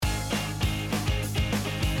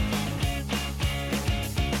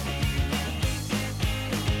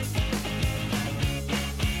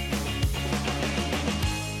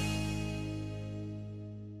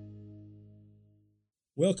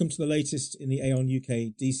Welcome to the latest in the Aon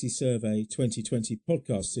UK DC Survey 2020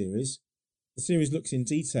 podcast series. The series looks in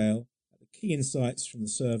detail at the key insights from the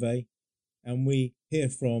survey, and we hear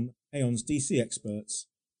from Aon's DC experts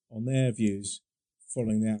on their views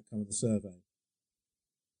following the outcome of the survey.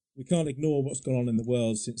 We can't ignore what's gone on in the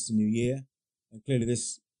world since the new year, and clearly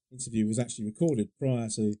this interview was actually recorded prior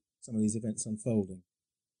to some of these events unfolding.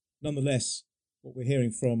 Nonetheless, what we're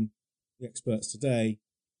hearing from the experts today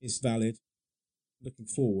is valid, looking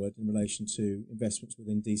forward in relation to investments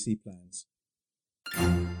within DC plans.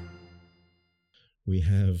 We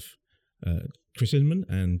have Chris Inman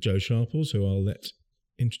and Joe Sharples, who I'll let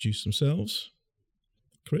introduce themselves.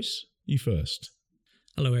 Chris, you first.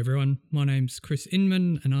 Hello everyone, my name's Chris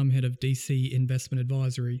Inman and I'm head of DC Investment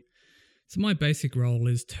Advisory. So my basic role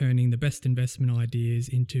is turning the best investment ideas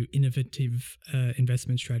into innovative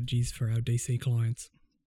investment strategies for our DC clients.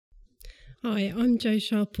 Hi, I'm Joe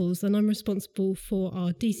Sharples and I'm responsible for our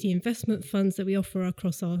DC investment funds that we offer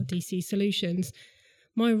across our DC solutions.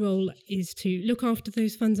 My role is to look after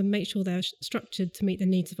those funds and make sure they're structured to meet the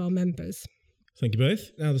needs of our members. Thank you both.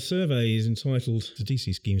 Now the survey is entitled the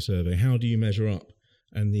DC Scheme Survey, How Do You Measure Up?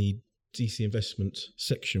 And the DC investment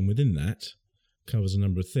section within that covers a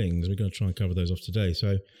number of things. We're going to try and cover those off today.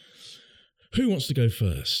 So who wants to go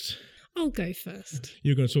first? I'll go first.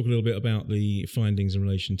 You're going to talk a little bit about the findings in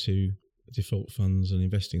relation to default funds and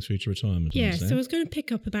investing through to retirement. Yeah, so I was going to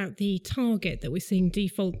pick up about the target that we're seeing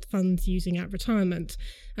default funds using at retirement.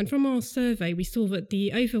 And from our survey, we saw that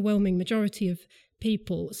the overwhelming majority of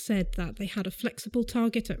people said that they had a flexible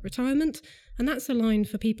target at retirement, and that's aligned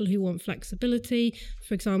for people who want flexibility,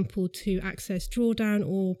 for example, to access drawdown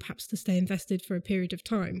or perhaps to stay invested for a period of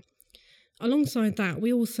time. Alongside that,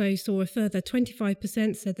 we also saw a further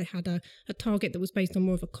 25% said they had a target that was based on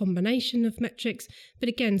more of a combination of metrics, but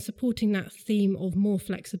again, supporting that theme of more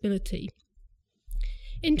flexibility.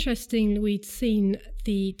 Interestingly, we'd seen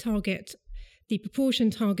the proportion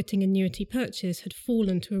targeting annuity purchase had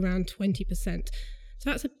fallen to around 20%. So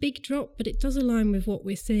that's a big drop, but it does align with what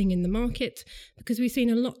we're seeing in the market because we've seen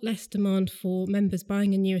a lot less demand for members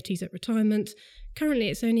buying annuities at retirement. Currently,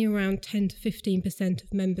 it's only around 10 to 15%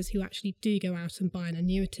 of members who actually do go out and buy an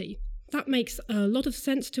annuity. That makes a lot of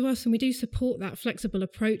sense to us, and we do support that flexible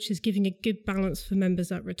approach as giving a good balance for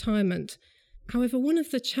members at retirement. However, one of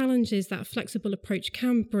the challenges that a flexible approach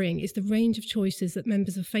can bring is the range of choices that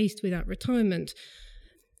members are faced with at retirement.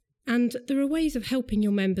 And there are ways of helping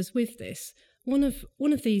your members with this. One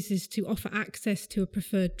of these is to offer access to a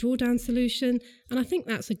preferred drawdown solution, and I think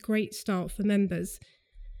that's a great start for members.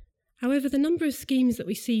 However, the number of schemes that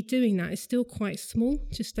we see doing that is still quite small,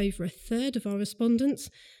 just over a third of our respondents.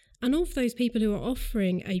 And of those people who are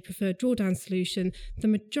offering a preferred drawdown solution, the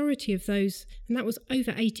majority of those, and that was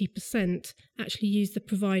over 80%, actually use the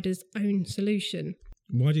provider's own solution.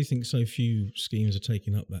 Why do you think so few schemes are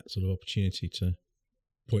taking up that sort of opportunity to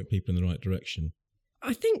point people in the right direction?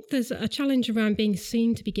 I think there's a challenge around being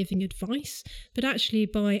seen to be giving advice, but actually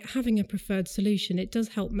by having a preferred solution, it does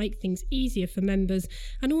help make things easier for members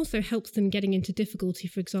and also helps them getting into difficulty,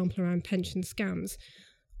 for example, around pension scams.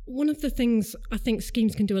 One of the things I think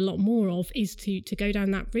schemes can do a lot more of is to go down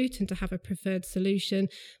that route and to have a preferred solution.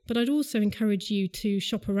 But I'd also encourage you to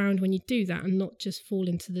shop around when you do that and not just fall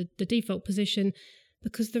into the default position,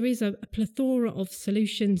 because there is a plethora of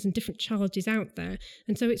solutions and different charges out there.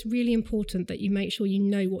 And so it's really important that you make sure you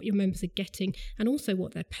know what your members are getting and also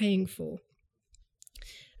what they're paying for.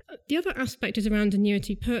 The other aspect is around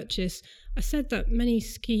annuity purchase. I said that many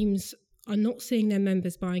schemes are not seeing their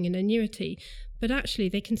members buying an annuity, but actually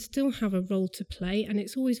they can still have a role to play, and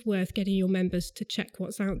it's always worth getting your members to check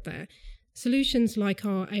what's out there. Solutions like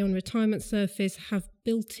our Aon Retirement Service have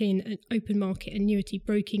built-in an open market annuity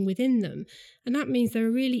broking within them, and that means they're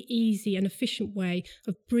a really easy and efficient way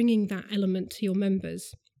of bringing that element to your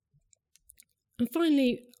members. And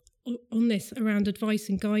finally, on this, around advice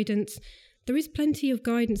and guidance, there is plenty of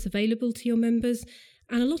guidance available to your members,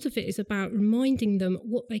 and a lot of it is about reminding them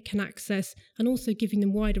what they can access and also giving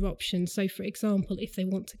them wider options. So, for example, if they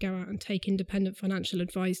want to go out and take independent financial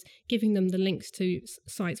advice, giving them the links to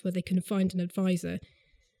sites where they can find an advisor.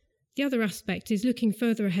 The other aspect is looking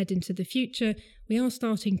further ahead into the future. We are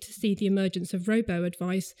starting to see the emergence of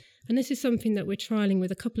robo-advice, and this is something that we're trialling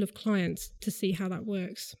with a couple of clients to see how that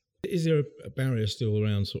works. Is there a barrier still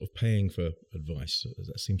around sort of paying for advice?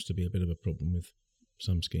 That seems to be a bit of a problem with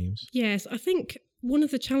some schemes. Yes, I think one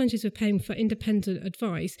of the challenges with paying for independent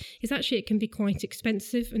advice is actually it can be quite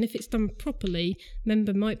expensive, and if it's done properly, a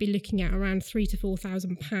member might be looking at around £3,000 to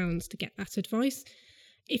 £4,000 to get that advice.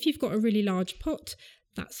 If you've got a really large pot,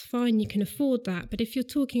 that's fine, you can afford that. But if you're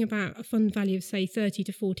talking about a fund value of, say, 30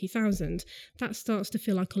 to 40,000, that starts to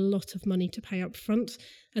feel like a lot of money to pay up front.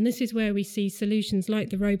 And this is where we see solutions like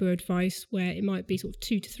the robo-advice, where it might be sort of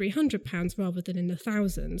 £200 to £300 rather than in the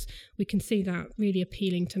thousands. We can see that really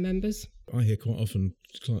appealing to members. I hear quite often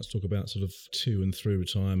clients talk about sort of to and through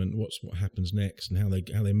retirement, what happens next, and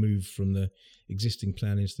how they move from the existing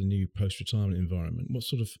plan into the new post-retirement environment. What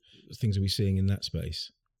sort of things are we seeing in that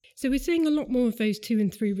space? So we're seeing a lot more of those to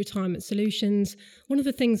and through retirement solutions. One of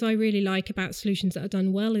the things I really like about solutions that are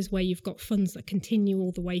done well is where you've got funds that continue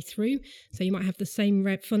all the way through. So you might have the same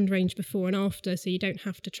fund range before and after, so you don't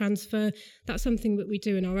have to transfer. That's something that we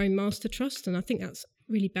do in our own master trust, and I think that's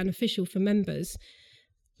really beneficial for members.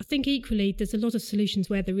 I think equally there's a lot of solutions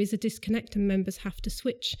where there is a disconnect and members have to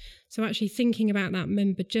switch. So actually thinking about that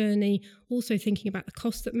member journey, also thinking about the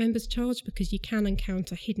cost that members charge, because you can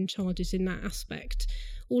encounter hidden charges in that aspect.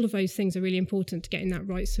 All of those things are really important to getting that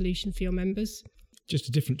right solution for your members. Just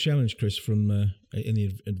a different challenge, Chris, from in the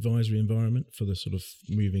advisory environment for the sort of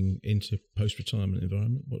moving into post-retirement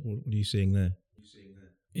environment. What are you seeing there?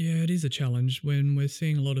 Yeah, it is a challenge when we're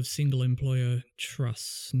seeing a lot of single employer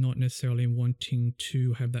trusts not necessarily wanting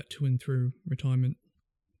to have that to and through retirement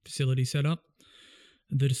facility set up.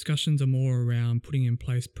 The discussions are more around putting in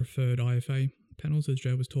place preferred IFA panels, as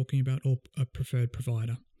Joe was talking about, or a preferred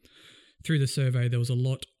provider. Through the survey, there was a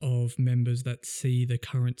lot of members that see the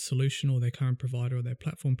current solution or their current provider or their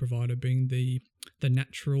platform provider being the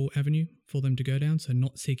natural avenue for them to go down. So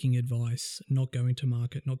not seeking advice, not going to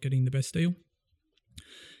market, not getting the best deal.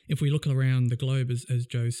 If we look around the globe, as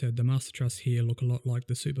Joe said, the master trusts here look a lot like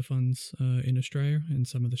the super funds in Australia and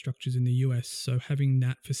some of the structures in the US. So having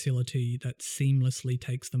that facility that seamlessly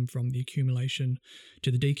takes them from the accumulation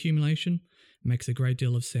to the decumulation makes a great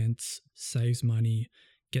deal of sense, saves money,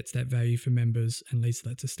 gets that value for members, and leads to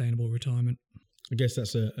that sustainable retirement. I guess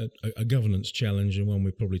that's a governance challenge, and one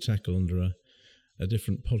we probably tackle under a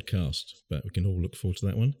different podcast, but we can all look forward to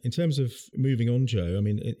that one. In terms of moving on, Joe, I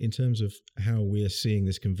mean, in terms of how we're seeing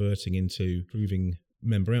this converting into improving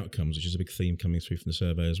member outcomes, which is a big theme coming through from the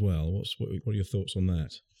survey as well, what are your thoughts on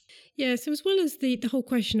that? Yeah, so as well as the whole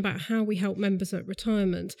question about how we help members at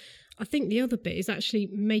retirement, I think the other bit is actually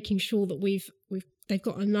making sure that they've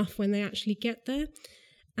got enough when they actually get there.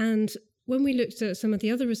 And when we looked at some of the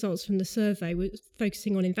other results from the survey, we're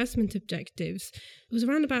focusing on investment objectives, it was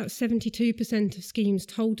around about 72% of schemes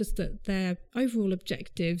told us that their overall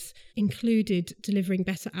objectives included delivering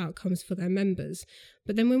better outcomes for their members.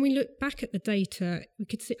 But then when we look back at the data, we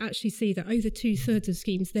could actually see that over 2/3 of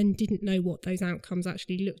schemes then didn't know what those outcomes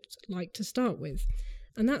actually looked like to start with.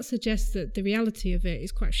 And that suggests that the reality of it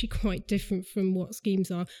is actually quite different from what schemes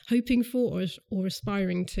are hoping for or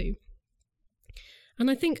aspiring to. And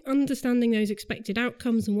I think understanding those expected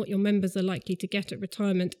outcomes and what your members are likely to get at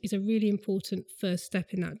retirement is a really important first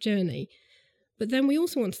step in that journey. But then we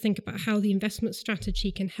also want to think about how the investment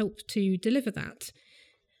strategy can help to deliver that.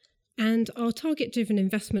 And our target-driven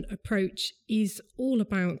investment approach is all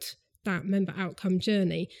about that member outcome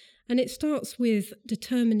journey. And it starts with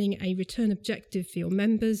determining a return objective for your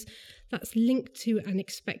members that's linked to an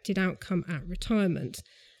expected outcome at retirement.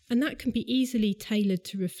 And that can be easily tailored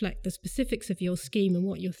to reflect the specifics of your scheme and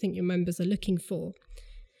what you think your members are looking for.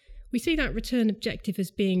 We see that return objective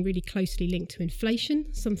as being really closely linked to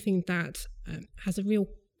inflation, something that has a real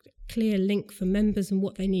clear link for members and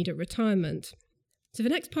what they need at retirement. So the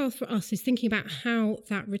next path for us is thinking about how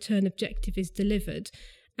that return objective is delivered.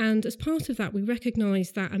 And as part of that, we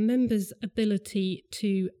recognise that a member's ability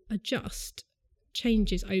to adjust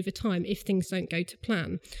changes over time if things don't go to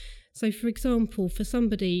plan. So, for example, for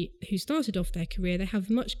somebody who started off their career, they have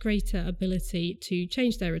much greater ability to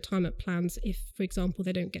change their retirement plans if, for example,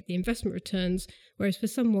 they don't get the investment returns, whereas for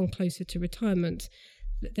someone closer to retirement,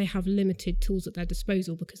 they have limited tools at their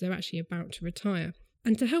disposal because they're actually about to retire.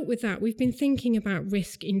 And to help with that, we've been thinking about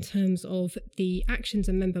risk in terms of the actions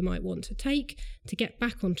a member might want to take to get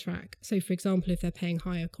back on track. So, for example, if they're paying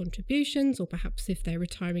higher contributions or perhaps if they're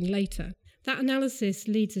retiring later. That analysis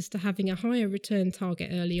leads us to having a higher return target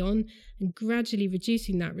early on and gradually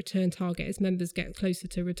reducing that return target as members get closer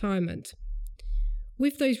to retirement.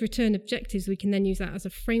 With those return objectives, we can then use that as a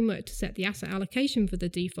framework to set the asset allocation for the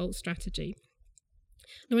default strategy.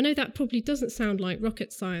 Now, I know that probably doesn't sound like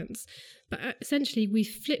rocket science, but essentially we've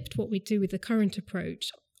flipped what we do with the current approach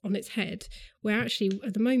on its head, where actually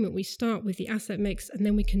at the moment we start with the asset mix and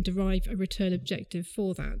then we can derive a return objective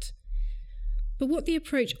for that. But what the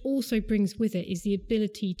approach also brings with it is the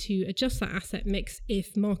ability to adjust that asset mix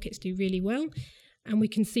if markets do really well, and we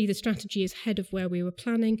can see the strategy is ahead of where we were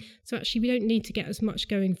planning. So actually we don't need to get as much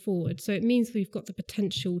going forward. So it means we've got the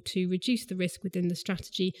potential to reduce the risk within the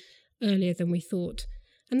strategy earlier than we thought.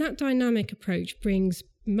 And that dynamic approach brings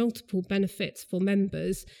multiple benefits for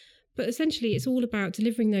members, but essentially it's all about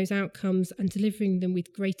delivering those outcomes and delivering them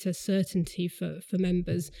with greater certainty for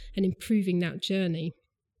members and improving that journey.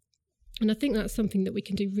 And I think that's something that we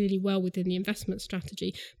can do really well within the investment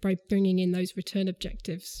strategy by bringing in those return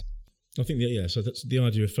objectives. I think so that's the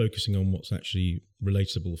idea of focusing on what's actually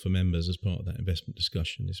relatable for members as part of that investment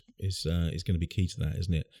discussion is going to be key to that,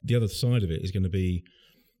 isn't it? The other side of it is going to be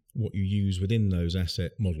what you use within those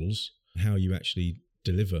asset models, how you actually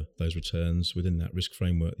deliver those returns within that risk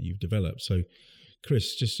framework that you've developed. So,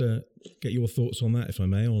 Chris, just get your thoughts on that, if I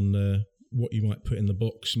may, on what you might put in the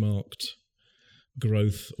box marked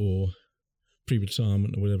growth or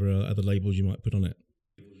pre-retirement or whatever other labels you might put on it.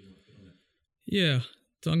 Yeah.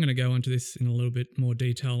 So I'm going to go into this in a little bit more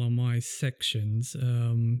detail on my sections.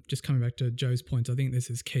 Just coming back to Joe's points, I think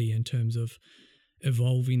this is key in terms of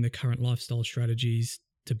evolving the current lifestyle strategies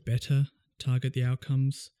to better target the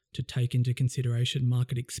outcomes, to take into consideration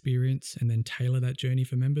market experience and then tailor that journey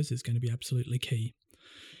for members is going to be absolutely key.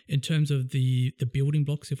 In terms of the building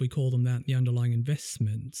blocks, if we call them that, the underlying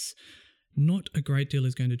investments, not a great deal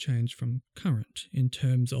is going to change from current. In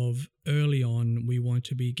terms of early on, we want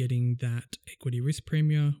to be getting that equity risk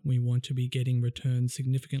premium, we want to be getting returns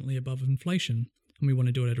significantly above inflation, and we want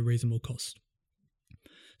to do it at a reasonable cost.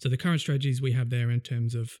 So the current strategies we have there in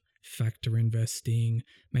terms of factor investing,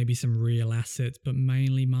 maybe some real assets, but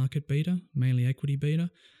mainly market beta, mainly equity beta,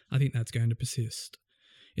 I think that's going to persist.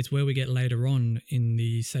 It's where we get later on in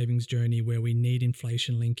the savings journey where we need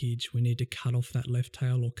inflation linkage, we need to cut off that left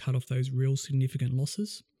tail or cut off those real significant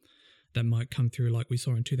losses that might come through like we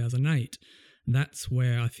saw in 2008. That's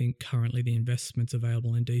where I think currently the investments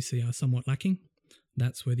available in DC are somewhat lacking.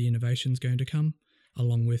 That's where the innovation is going to come,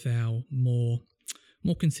 along with our more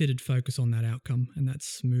considered focus on that outcome and that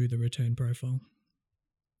smoother return profile.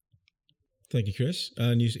 Thank you, Chris.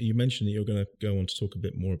 And you mentioned that you're going to go on to talk a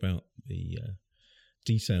bit more about the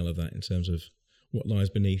detail of that in terms of what lies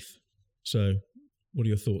beneath. So what are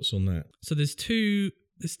your thoughts on that? So there's two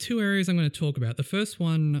areas I'm going to talk about. The first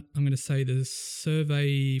one, I'm going to say the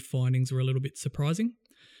survey findings were a little bit surprising.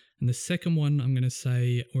 And the second one, I'm going to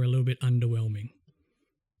say were a little bit underwhelming.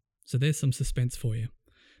 So there's some suspense for you.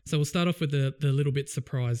 So we'll start off with the little bit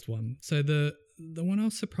surprised one. So the one I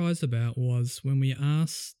was surprised about was when we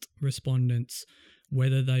asked respondents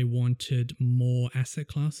whether they wanted more asset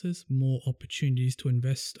classes, more opportunities to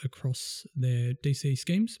invest across their DC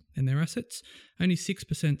schemes and their assets, only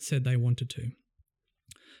 6% said they wanted to.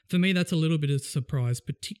 For me, that's a little bit of a surprise,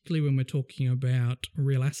 particularly when we're talking about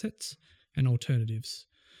real assets and alternatives.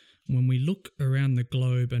 When we look around the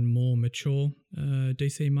globe and more mature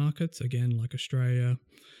DC markets, again, like Australia,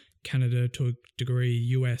 Canada to a degree,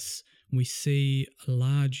 US, we see a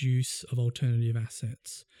large use of alternative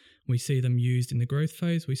assets. We see them used in the growth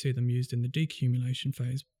phase, we see them used in the decumulation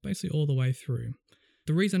phase, basically all the way through.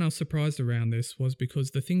 The reason I was surprised around this was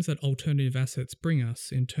because the things that alternative assets bring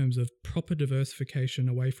us in terms of proper diversification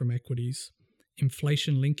away from equities,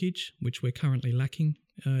 inflation linkage, which we're currently lacking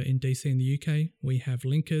in DC and the UK. We have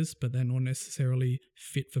linkers, but they're not necessarily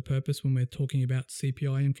fit for purpose when we're talking about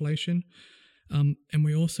CPI inflation. And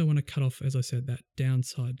we also want to cut off, as I said, that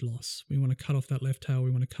downside loss. We want to cut off that left tail.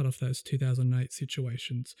 We want to cut off those 2008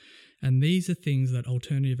 situations. And these are things that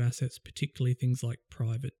alternative assets, particularly things like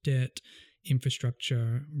private debt,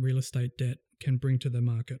 infrastructure, real estate debt, can bring to the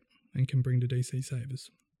market and can bring to DC savers.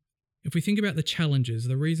 If we think about the challenges,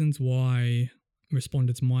 the reasons why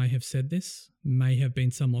respondents might have said this, may have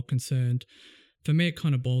been somewhat concerned, for me it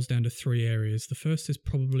kind of boils down to three areas. The first is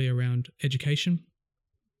probably around education.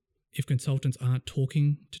 If consultants aren't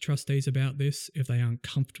talking to trustees about this, if they aren't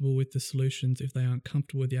comfortable with the solutions, if they aren't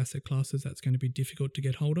comfortable with the asset classes, that's going to be difficult to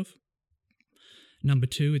get hold of. Number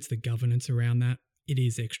two, it's the governance around that. It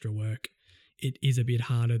is extra work. It is a bit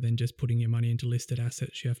harder than just putting your money into listed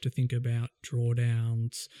assets. You have to think about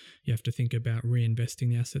drawdowns. You have to think about reinvesting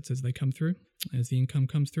the assets as they come through, as the income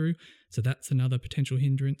comes through. So that's another potential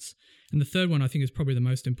hindrance. And the third one I think is probably the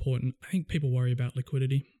most important. I think people worry about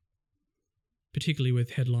liquidity, particularly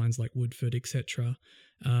with headlines like Woodford, etc.,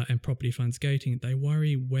 and property funds gating. They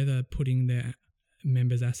worry whether putting their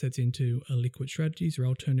members' assets into illiquid strategies or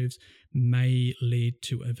alternatives may lead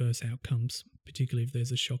to adverse outcomes, particularly if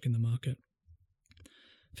there's a shock in the market.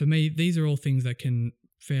 For me, these are all things that can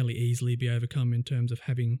fairly easily be overcome in terms of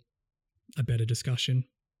having a better discussion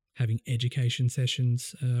having education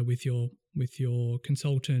sessions with your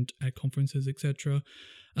consultant at conferences, etc.,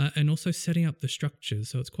 and also setting up the structures.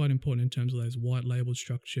 So it's quite important in terms of those white labeled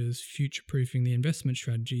structures, future-proofing the investment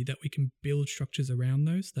strategy, that we can build structures around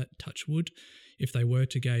those that, touch wood, if they were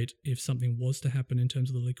to gate, if something was to happen in terms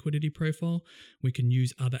of the liquidity profile, we can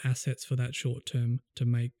use other assets for that short term to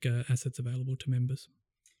make assets available to members.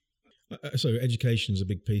 So education is a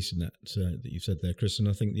big piece in that that you said there, Chris. And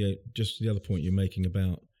I think just the other point you're making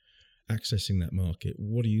about accessing that market,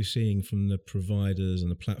 what are you seeing from the providers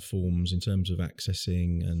and the platforms in terms of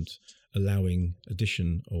accessing and allowing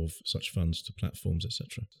addition of such funds to platforms,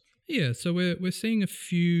 etc.? Yeah, so we're seeing a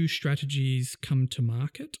few strategies come to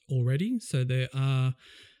market already. So there are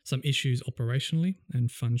some issues operationally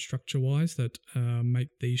and fund structure-wise that make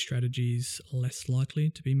these strategies less likely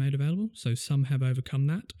to be made available. So some have overcome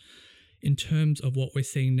that. In terms of what we're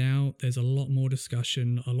seeing now, there's a lot more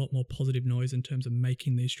discussion, a lot more positive noise in terms of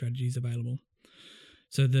making these strategies available.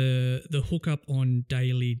 So the hookup on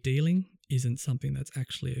daily dealing isn't something that's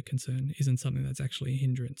actually a concern, isn't something that's actually a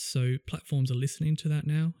hindrance. So platforms are listening to that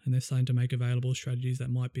now, and they're starting to make available strategies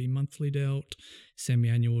that might be monthly dealt,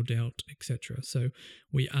 semi-annual dealt, etc. So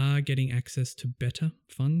we are getting access to better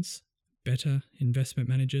funds, better investment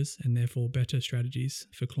managers, and therefore better strategies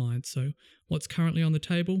for clients. So what's currently on the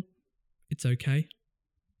table, it's okay,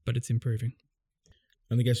 but it's improving.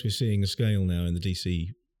 And I guess we're seeing a scale now in the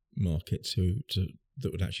DC market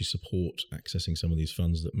that would actually support accessing some of these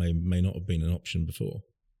funds that may not have been an option before.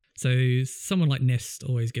 So someone like Nest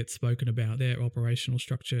always gets spoken about. Their operational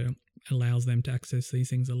structure allows them to access these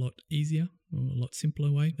things a lot easier or a lot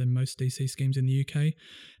simpler way than most DC schemes in the UK.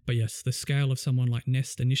 But yes, the scale of someone like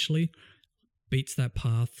Nest initially beats that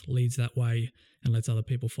path, leads that way, and lets other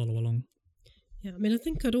people follow along. Yeah, I mean, I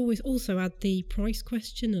think I'd always also add the price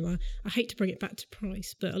question, and I hate to bring it back to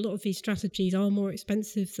price, but a lot of these strategies are more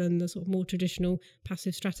expensive than the sort of more traditional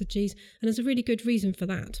passive strategies, and there's a really good reason for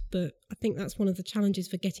that. But I think that's one of the challenges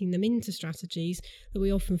for getting them into strategies, that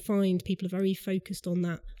we often find people are very focused on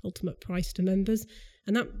that ultimate price to members,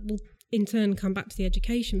 and that will in turn come back to the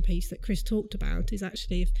education piece that Chris talked about. Is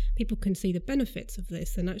actually, if people can see the benefits of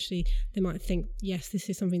this, then actually they might think, yes, this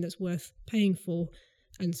is something that's worth paying for.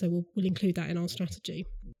 And so we'll include that in our strategy.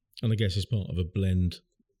 And I guess as part of a blend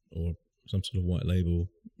or some sort of white label,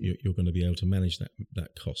 you're going to be able to manage that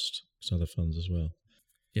cost to other funds as well.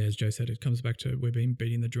 Yeah, as Joe said, it comes back to we've been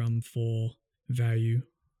beating the drum for value,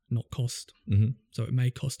 not cost. Mm-hmm. So it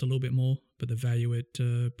may cost a little bit more, but the value it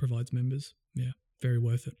provides members, yeah, very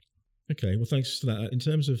worth it. Okay, well, thanks for that. In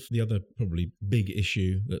terms of the other probably big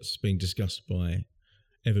issue that's being discussed by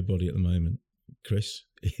everybody at the moment, Chris,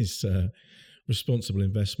 is responsible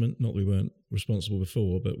investment. Not that we weren't responsible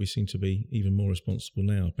before, but we seem to be even more responsible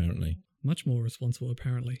now, apparently. Much more responsible,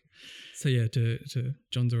 apparently. So yeah, to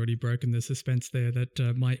John's already broken the suspense there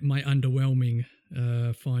that my underwhelming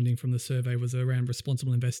finding from the survey was around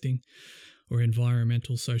responsible investing or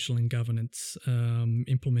environmental, social and governance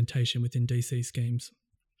implementation within DC schemes.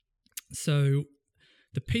 So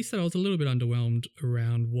the piece that I was a little bit underwhelmed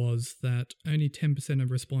around was that only 10%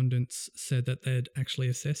 of respondents said that they'd actually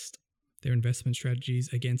assessed their investment strategies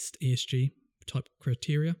against ESG type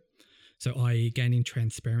criteria. So i.e. gaining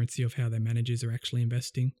transparency of how their managers are actually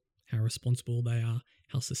investing, how responsible they are,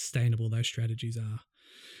 how sustainable those strategies are.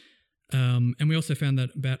 And we also found that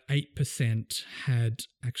about 8% had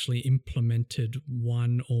actually implemented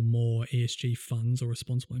one or more ESG funds or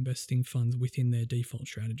responsible investing funds within their default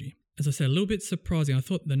strategy. As I said, a little bit surprising. I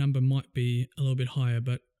thought the number might be a little bit higher,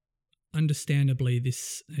 but understandably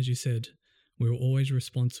this, as you said, we were always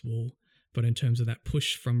responsible. But in terms of that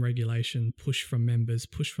push from regulation, push from members,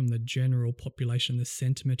 push from the general population, the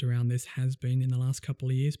sentiment around this has been in the last couple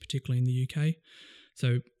of years, particularly in the UK.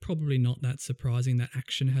 So probably not that surprising that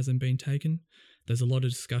action hasn't been taken. There's a lot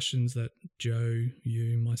of discussions that Joe,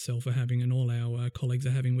 you, myself are having, and all our colleagues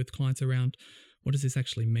are having with clients around what does this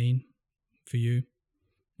actually mean for you?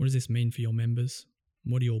 What does this mean for your members?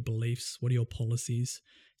 What are your beliefs? What are your policies?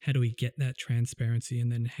 How do we get that transparency? And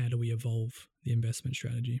then how do we evolve the investment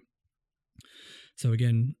strategy? So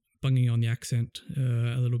again, bunging on the accent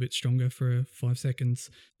a little bit stronger for 5 seconds.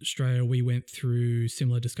 Australia, we went through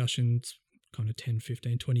similar discussions kind of 10,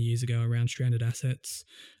 15, 20 years ago around stranded assets.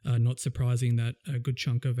 Not surprising that a good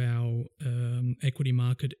chunk of our equity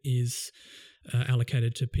market is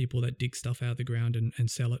allocated to people that dig stuff out of the ground and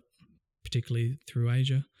sell it, particularly through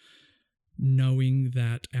Asia. Knowing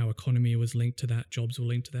that our economy was linked to that, jobs were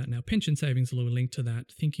linked to that, and our pension savings were linked to that,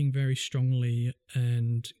 thinking very strongly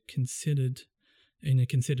and in a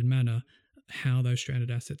considered manner how those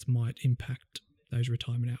stranded assets might impact those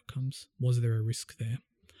retirement outcomes. Was there a risk there?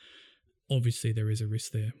 obviously there is a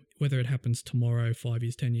risk there. Whether it happens tomorrow, 5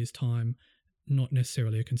 years, 10 years' time, not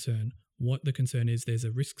necessarily a concern. What the concern is, there's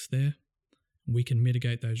a risks there. We can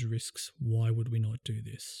mitigate those risks. Why would we not do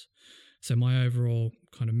this? So my overall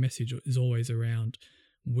kind of message is always around,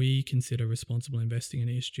 we consider responsible investing and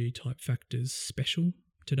ESG type factors special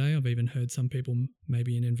today. I've even heard some people,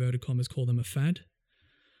 maybe in inverted commas, call them a fad.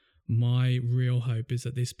 My real hope is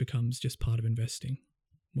that this becomes just part of investing.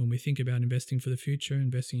 When we think about investing for the future,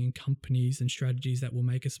 investing in companies and strategies that will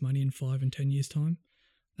make us money in 5 and 10 years' time,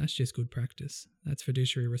 that's just good practice. That's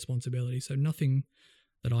fiduciary responsibility. So nothing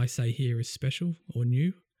that I say here is special or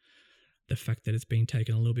new. The fact that it's being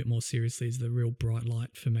taken a little bit more seriously is the real bright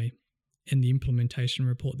light for me. And the implementation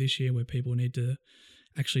report this year, where people need to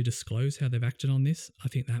actually disclose how they've acted on this, I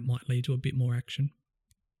think that might lead to a bit more action.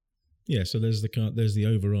 Yeah, so there's the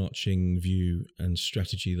overarching view and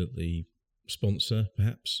strategy that the sponsor,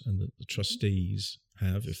 perhaps, and that the trustees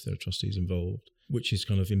have, if there are trustees involved, which is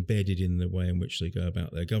kind of embedded in the way in which they go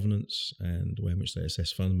about their governance and the way in which they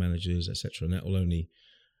assess fund managers, etc. And that will only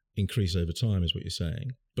increase over time, is what you're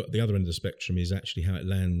saying. But the other end of the spectrum is actually how it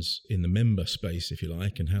lands in the member space, if you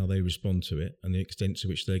like, and how they respond to it and the extent to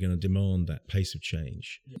which they're going to demand that pace of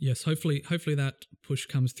change. Yes, hopefully that push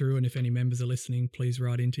comes through. And if any members are listening, please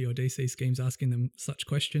write into your DC schemes asking them such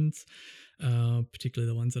questions,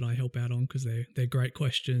 particularly the ones that I help out on, because they're great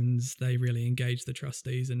questions. They really engage the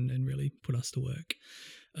trustees and really put us to work.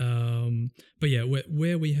 But yeah,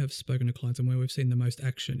 where we have spoken to clients and where we've seen the most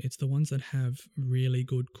action, it's the ones that have really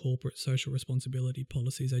good corporate social responsibility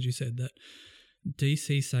policies. As you said, that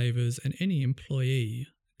DC savers and any employee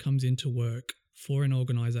comes into work for an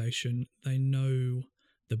organisation, they know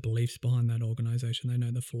the beliefs behind that organisation, they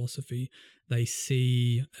know the philosophy, they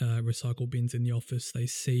see recycle bins in the office, they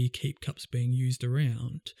see keep cups being used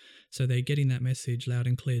around. So they're getting that message loud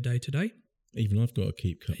and clear day to day. Even I've got a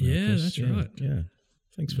keep cup now. Yeah, that's right. Yeah.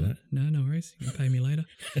 Thanks for that. No worries. You can pay me later.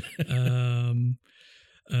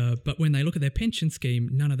 But when they look at their pension scheme,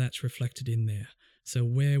 none of that's reflected in there. So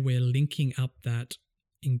where we're linking up that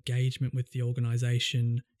engagement with the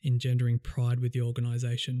organisation, engendering pride with the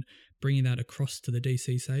organisation, bringing that across to the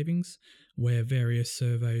DC savings, where various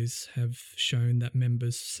surveys have shown that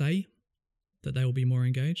members say that they will be more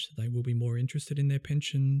engaged, they will be more interested in their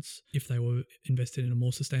pensions if they were invested in a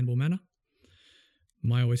more sustainable manner.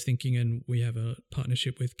 My always thinking, and we have a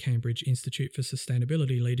partnership with Cambridge Institute for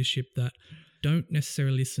Sustainability Leadership, that don't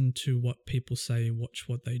necessarily listen to what people say, watch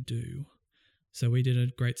what they do. So we did a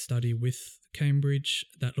great study with Cambridge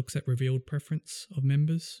that looks at revealed preference of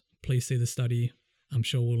members. Please see the study. I'm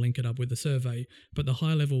sure we'll link it up with the survey. But the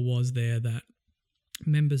high level was there that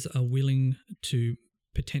members are willing to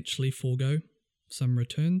potentially forego some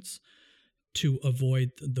returns to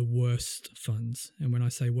avoid the worst funds. And when I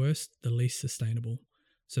say worst, the least sustainable.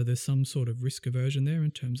 So there's some sort of risk aversion there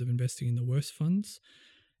in terms of investing in the worst funds.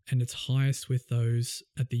 And it's highest with those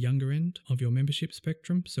at the younger end of your membership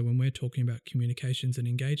spectrum. So when we're talking about communications and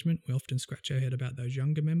engagement, we often scratch our head about those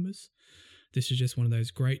younger members. This is just one of those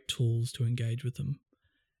great tools to engage with them.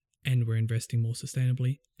 And we're investing more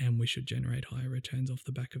sustainably, and we should generate higher returns off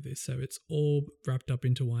the back of this. So it's all wrapped up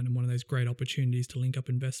into one, and one of those great opportunities to link up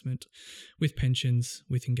investment with pensions,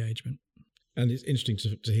 with engagement. And it's interesting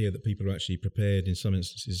to hear that people are actually prepared in some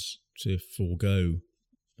instances to forego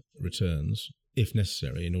returns if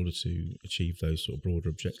necessary in order to achieve those sort of broader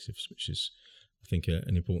objectives, which is, I think,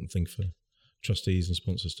 an important thing for trustees and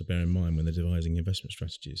sponsors to bear in mind when they're devising investment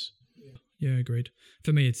strategies. Yeah, agreed.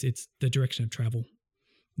 For me, it's the direction of travel.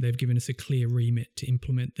 They've given us a clear remit to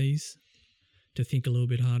implement these, to think a little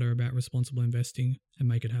bit harder about responsible investing and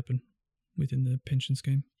make it happen within the pension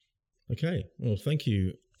scheme. Okay. Well, thank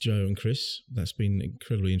you, Joe and Chris. That's been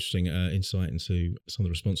incredibly interesting insight into some of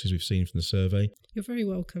the responses we've seen from the survey. You're very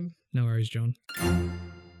welcome. No worries, John.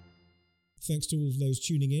 Thanks to all of those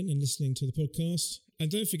tuning in and listening to the podcast. And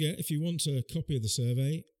don't forget, if you want a copy of the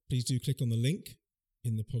survey, please do click on the link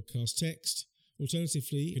in the podcast text.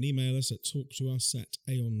 Alternatively, you can email us at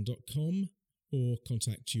talktous@aon.com or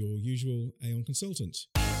contact your usual Aon consultant.